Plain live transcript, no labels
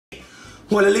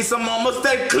Well, at least I'm almost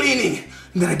done cleaning.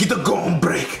 Then I get to go on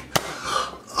break.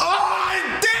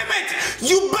 Oh, damn it!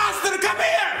 You bastard, come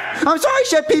here! I'm sorry,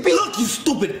 Chef Pee-Pee. Look, you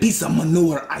stupid piece of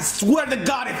manure. I swear to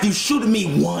God, if you shoot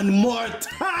me one more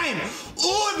time,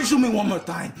 if you shoot me one more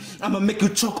time, I'm gonna make you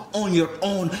choke on your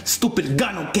own stupid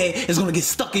gun, okay? It's gonna get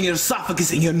stuck in your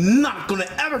esophagus and you're not gonna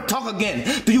ever talk again.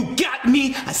 Do you get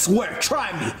me? I swear,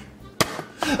 try me.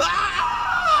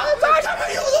 Come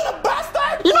here, you little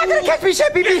bastard! You're not gonna catch me,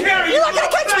 Chef Pee-Pee! You're not gonna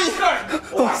catch me!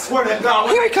 Oh, I swear to God,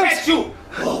 here he comes! Catch you.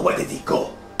 Oh, where did he go?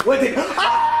 Where did he...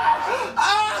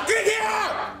 Get here!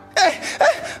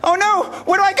 Oh no!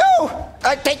 Where do I go?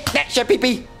 Take that, Chef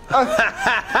Pee-Pee! No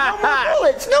more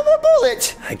bullets! No more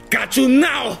bullets! I got you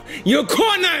now! You're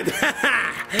cornered!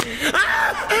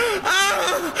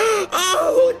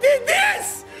 Who did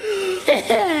this?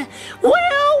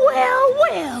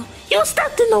 Well, you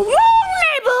stepped in the wrong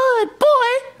neighborhood,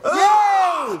 boy!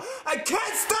 Oh, I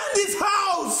can't stand this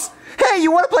house! Hey,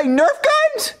 you wanna play Nerf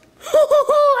guns?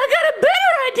 I got a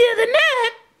better idea than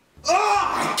that! Oh,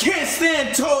 I can't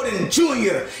stand Toad and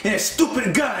Junior and their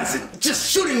stupid guns and just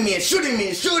shooting me and shooting me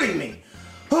and shooting me.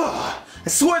 Oh, I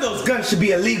swear those guns should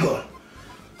be illegal.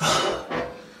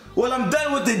 Well, I'm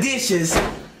done with the dishes.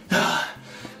 I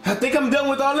think I'm done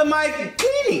with all of my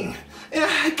cleaning.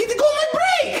 I get to go on my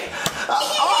break.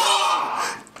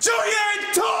 Junior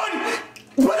and Toad,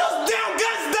 put those damn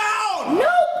guns down.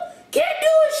 Nope, can't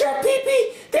do it, Chef Pee-Pee.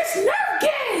 This Nerf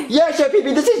game. Yeah, Chef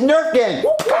Pee-Pee, this is Nerf game.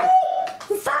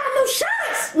 Find no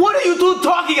shots! What are you two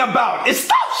talking about? And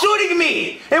stop shooting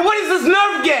me! And what is this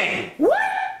Nerf game? What?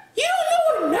 You don't know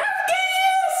what a Nerf game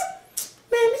is?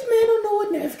 Man, this man don't know what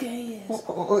Nerf game is.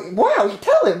 Wow,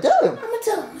 tell him. I'm gonna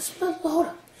tell him. Hold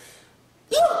up.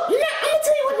 Look, I'm gonna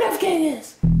tell you what Nerf game is.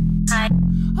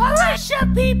 Alright, Chef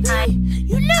Pee-Pee.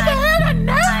 You never heard of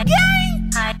Nerf game?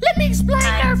 Let me explain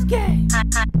Nerf game.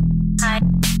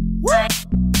 What?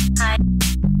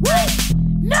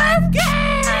 Nerf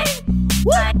game!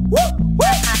 What?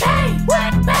 Bang!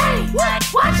 Bang!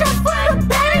 Watch out for the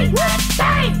bang!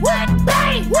 Bang!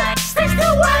 Bang! Stay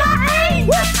still while I aim!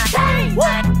 Bang!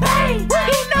 Bang! You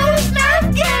know it's Nerf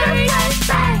game!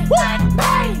 Bang!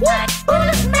 Bang!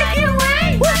 Bullets make it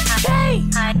rain!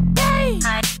 Bang!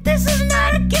 Bang! This is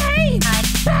not a game!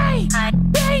 Bang!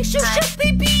 Bang! Shoot Chef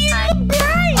Pee-Pee in the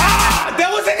brain! That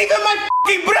wasn't even my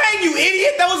fucking brain, you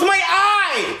idiot! That was my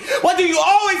eye! Why do you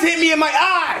always hit me in my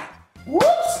eye?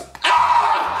 Whoops!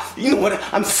 You know what?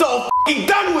 I'm so fucking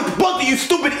done with both of you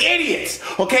stupid idiots.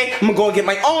 Okay? I'm gonna go and get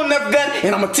my own Nerf gun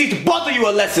and I'm gonna teach both of you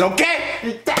a lesson, okay?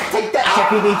 Take that, Chef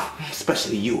Pee-Pee.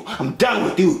 Especially you. I'm done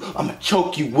with you. I'm gonna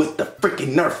choke you with the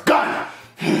freaking Nerf gun.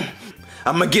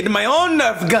 I'm gonna get my own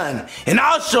Nerf gun and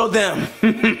I'll show them.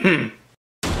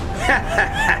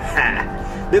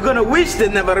 They're gonna wish they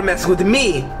never mess with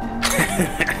me.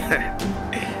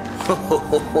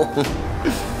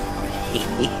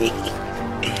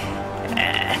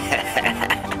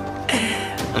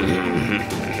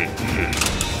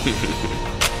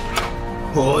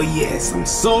 Oh yes, I'm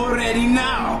so ready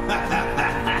now.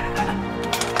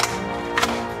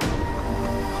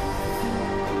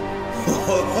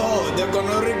 They're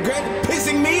gonna regret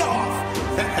pissing me off.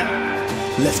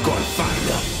 Let's go and find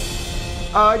them.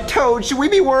 Toad, should we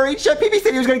be worried? Chef Pee-Pee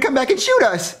said he was gonna come back and shoot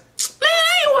us. Man,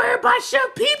 I ain't worried about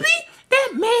Chef Pee-Pee.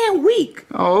 That man weak.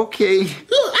 Okay.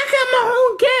 Look, I got my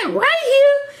own gun right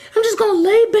here. I'm just gonna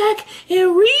lay back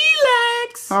and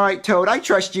relax. All right, Toad, I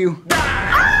trust you. Toad,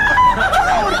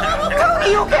 are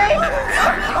you okay?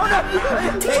 Oh no!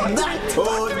 Take that,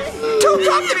 Toad. Toad,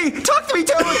 talk to me,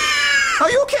 Toad. Are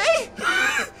you okay?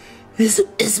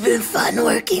 It's been fun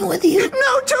working with you.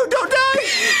 No, Toad, don't die.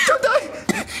 Don't die.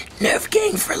 Nerf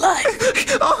gang for life.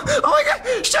 Oh my God,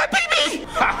 Chef Pee-Pee.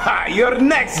 Haha, you're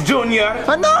next, Junior.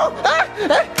 No.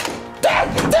 Dad,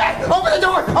 open the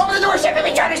door, Chef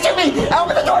Pee-Pee trying to shoot me.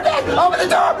 Open the door, Dad, open the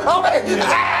door, open it.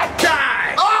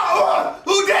 Die! Oh,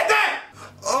 who did that?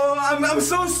 Oh, I'm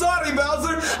so sorry,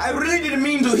 Bowser. I really didn't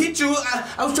mean to hit you.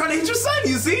 I was trying to hit your son,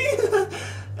 you see?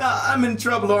 I'm in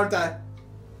trouble, aren't I?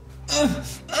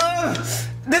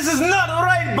 This is not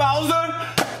right, Bowser.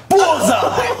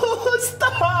 Bullseye!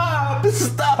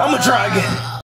 Stop! I'm gonna try again.